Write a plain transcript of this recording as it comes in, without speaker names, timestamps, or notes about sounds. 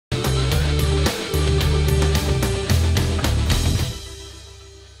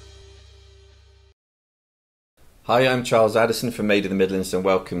Hi, I'm Charles Addison from Made in the Midlands and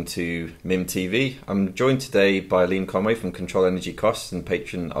welcome to MIM TV. I'm joined today by Liam Conway from Control Energy Costs and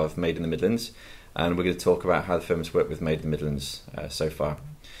patron of Made in the Midlands, and we're going to talk about how the firm's worked with Made in the Midlands so far.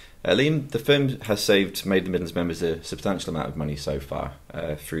 Liam, the firm has saved Made in the Midlands members a substantial amount of money so far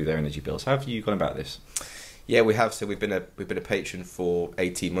through their energy bills. How have you gone about this? Yeah, we have. So we've been a patron for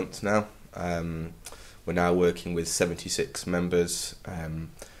 18 months now. We're now working with 76 members.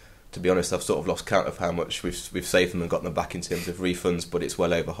 To be honest, I've sort of lost count of how much we've saved them and got them back in terms of refunds, but it's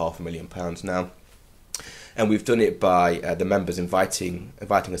well over £500,000 now. And we've done it by the members inviting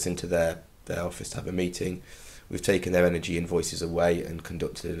us into their office to have a meeting. We've taken their energy invoices away and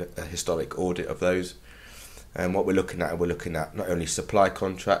conducted a historic audit of those. And what we're looking at not only supply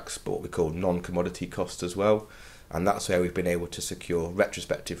contracts, but what we call non-commodity costs as well. And that's where we've been able to secure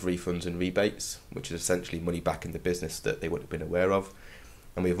retrospective refunds and rebates, which is essentially money back in the business that they wouldn't have been aware of.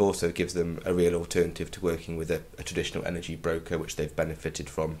 And we've also given them a real alternative to working with a traditional energy broker, which they've benefited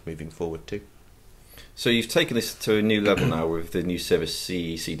from moving forward too. So you've taken this to a new level now with the new service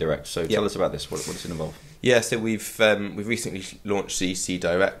CEC Direct. So tell us about this. What does it involve? Yeah, so we've recently launched CEC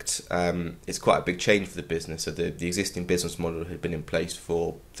Direct. It's quite a big change for the business. So the existing business model had been in place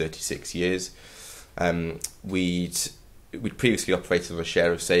for 36 years. We'd previously operated on a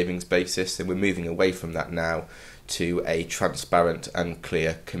share of savings basis, and we're moving away from that now to a transparent and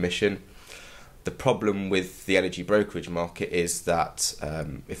clear commission. The problem with the energy brokerage market is that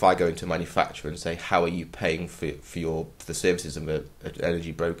if I go into a manufacturer and say, how are you paying for the services of an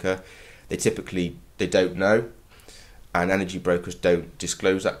energy broker, they don't know, and energy brokers don't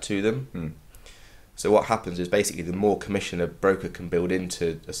disclose that to them. So what happens is basically the more commission a broker can build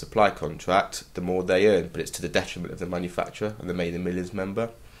into a supply contract, the more they earn, but it's to the detriment of the manufacturer and the Made in the Midlands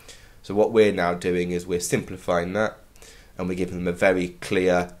member. So what we're now doing is we're simplifying that, and we're giving them a very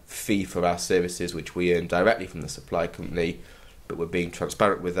clear fee for our services, which we earn directly from the supply company, but we're being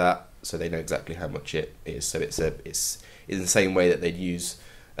transparent with that so they know exactly how much it is. So it's in the same way that they'd use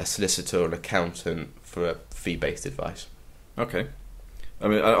a solicitor or an accountant for a fee-based advice. Okay. I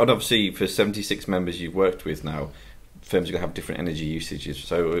mean, obviously for 76 members you've worked with now, firms are going to have different energy usages.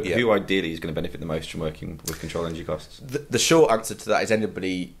 So who ideally is going to benefit the most from working with Control Energy Costs? The short answer to that is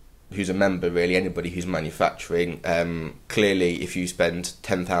anybody who's a member, really, anybody who's manufacturing. Clearly, if you spend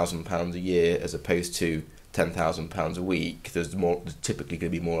 £10,000 a year as opposed to £10,000 a week, there's typically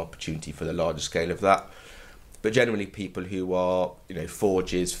going to be more opportunity for the larger scale of that. But generally, people who are,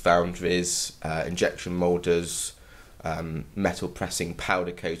 forges, foundries, injection moulders, metal pressing,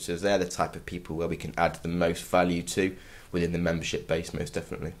 powder coaters, they're the type of people where we can add the most value to within the membership base, most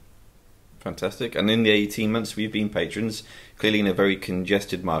definitely. Fantastic. And in the 18 months we've been patrons, clearly in a very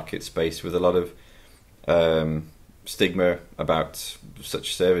congested market space with a lot of stigma about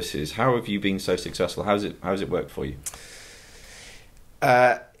such services, how have you been so successful? How's it worked for you?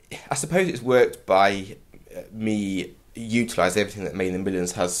 I suppose it's worked by me utilise everything that Made in the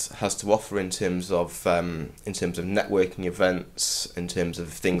Midlands has to offer in terms of networking events, in terms of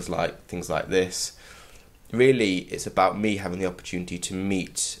things like this. Really, it's about me having the opportunity to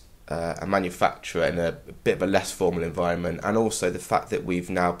meet a manufacturer in a bit of a less formal environment, and also the fact that we've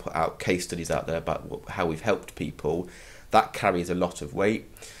now put out case studies out there about how we've helped people. That carries a lot of weight.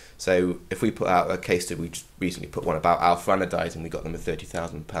 So if we put out a case study, we just recently put one about alpha anodizing, we got them a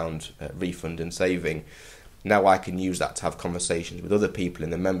 £30,000 refund and saving. Now I can use that to have conversations with other people in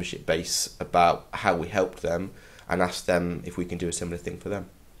the membership base about how we helped them and ask them if we can do a similar thing for them.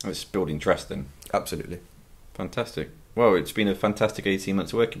 It's building trust then. Absolutely. Fantastic. Well, it's been a fantastic 18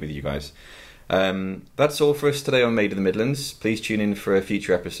 months working with you guys. That's all for us today on Made in the Midlands. Please tune in for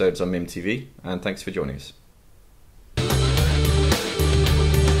future episodes on MIM TV, and thanks for joining us.